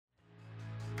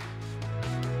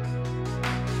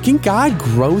Can God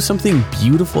grow something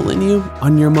beautiful in you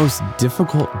on your most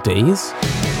difficult days?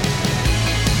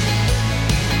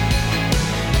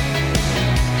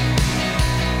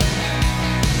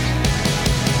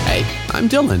 Hey, I'm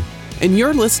Dylan, and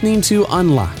you're listening to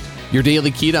Unlocked, your daily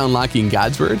key to unlocking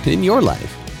God's Word in your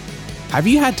life. Have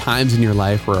you had times in your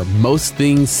life where most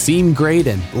things seemed great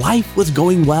and life was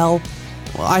going well?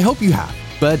 Well, I hope you have,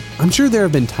 but I'm sure there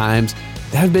have been times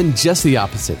that have been just the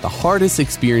opposite, the hardest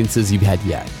experiences you've had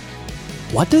yet.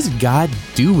 What does God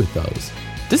do with those?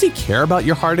 Does he care about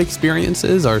your hard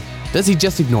experiences, or does he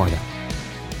just ignore them?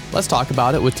 Let's talk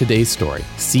about it with today's story,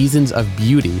 Seasons of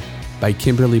Beauty by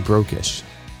Kimberly Brokish.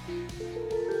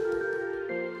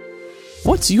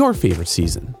 What's your favorite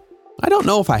season? I don't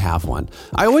know if I have one.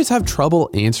 I always have trouble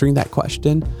answering that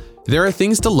question. There are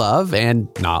things to love and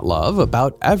not love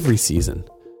about every season.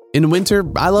 In winter,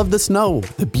 I love the snow,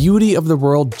 the beauty of the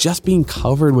world just being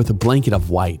covered with a blanket of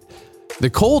white. The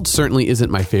cold certainly isn't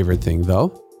my favorite thing,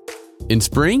 though. In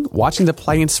spring, watching the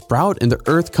plants sprout and the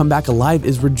earth come back alive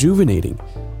is rejuvenating.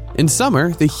 In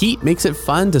summer, the heat makes it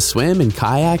fun to swim and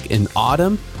kayak. In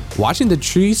autumn, watching the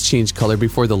trees change color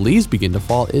before the leaves begin to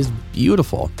fall is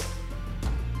beautiful.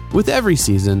 With every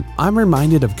season, I'm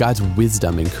reminded of God's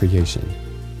wisdom in creation.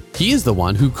 He is the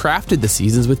one who crafted the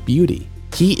seasons with beauty.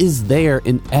 He is there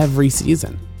in every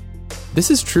season. This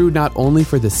is true not only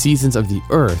for the seasons of the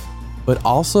earth, but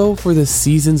also for the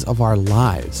seasons of our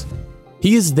lives.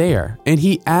 He is there, and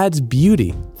he adds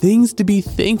beauty, things to be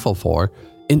thankful for,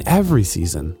 in every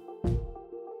season.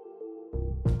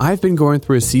 I've been going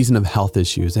through a season of health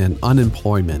issues and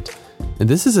unemployment, and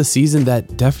this is a season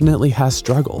that definitely has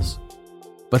struggles.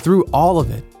 But through all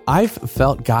of it, I've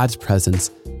felt God's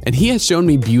presence, and he has shown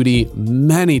me beauty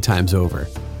many times over.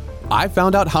 I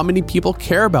found out how many people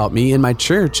care about me in my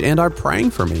church and are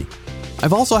praying for me.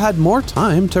 I've also had more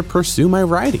time to pursue my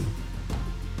writing.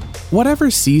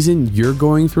 Whatever season you're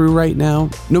going through right now,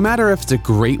 no matter if it's a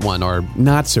great one or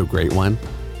not so great one,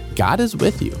 God is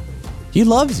with you. He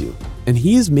loves you, and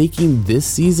he is making this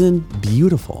season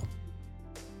beautiful.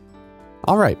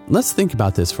 All right, let's think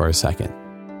about this for a second.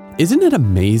 Isn't it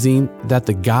amazing that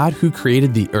the God who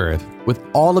created the earth with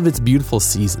all of its beautiful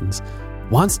seasons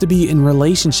wants to be in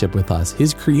relationship with us,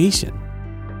 his creation?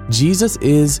 Jesus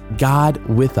is God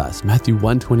with us, Matthew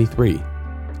 1:23.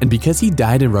 And because he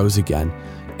died and rose again,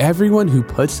 everyone who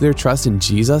puts their trust in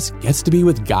Jesus gets to be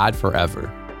with God forever.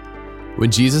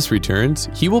 When Jesus returns,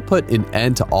 he will put an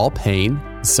end to all pain,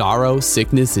 sorrow,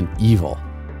 sickness, and evil.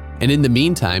 And in the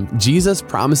meantime, Jesus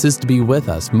promises to be with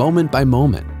us moment by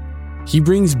moment. He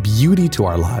brings beauty to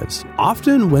our lives,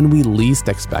 often when we least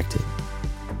expect it.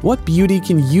 What beauty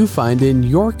can you find in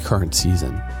your current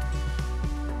season?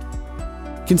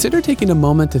 Consider taking a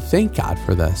moment to thank God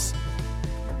for this.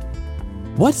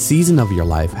 What season of your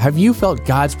life have you felt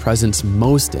God's presence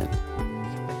most in?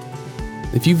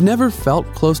 If you've never felt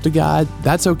close to God,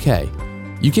 that's okay.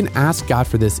 You can ask God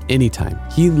for this anytime.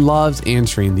 He loves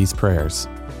answering these prayers.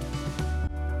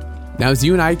 Now, as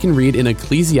you and I can read in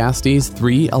Ecclesiastes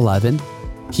 3:11,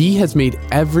 he has made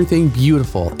everything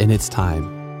beautiful in its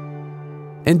time.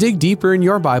 And dig deeper in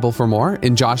your Bible for more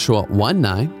in Joshua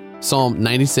 1:9, Psalm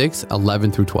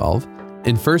 96:11 through 12,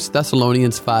 and 1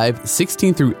 Thessalonians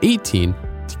 5:16 through 18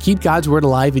 to keep God's Word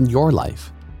alive in your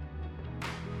life.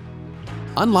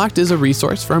 Unlocked is a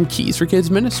resource from Keys for Kids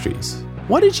Ministries.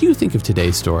 What did you think of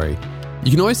today's story?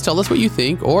 You can always tell us what you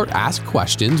think or ask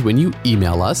questions when you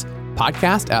email us,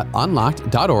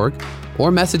 podcast@unlocked.org,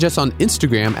 or message us on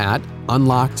Instagram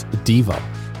 @unlockeddevo.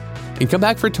 And come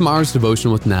back for tomorrow's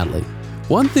devotion with Natalie.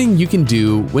 One thing you can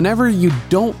do whenever you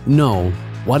don't know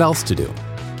what else to do.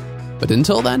 But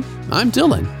until then, I'm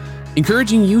Dylan,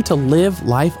 encouraging you to live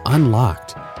life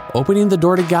unlocked, opening the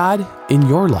door to God in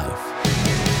your life.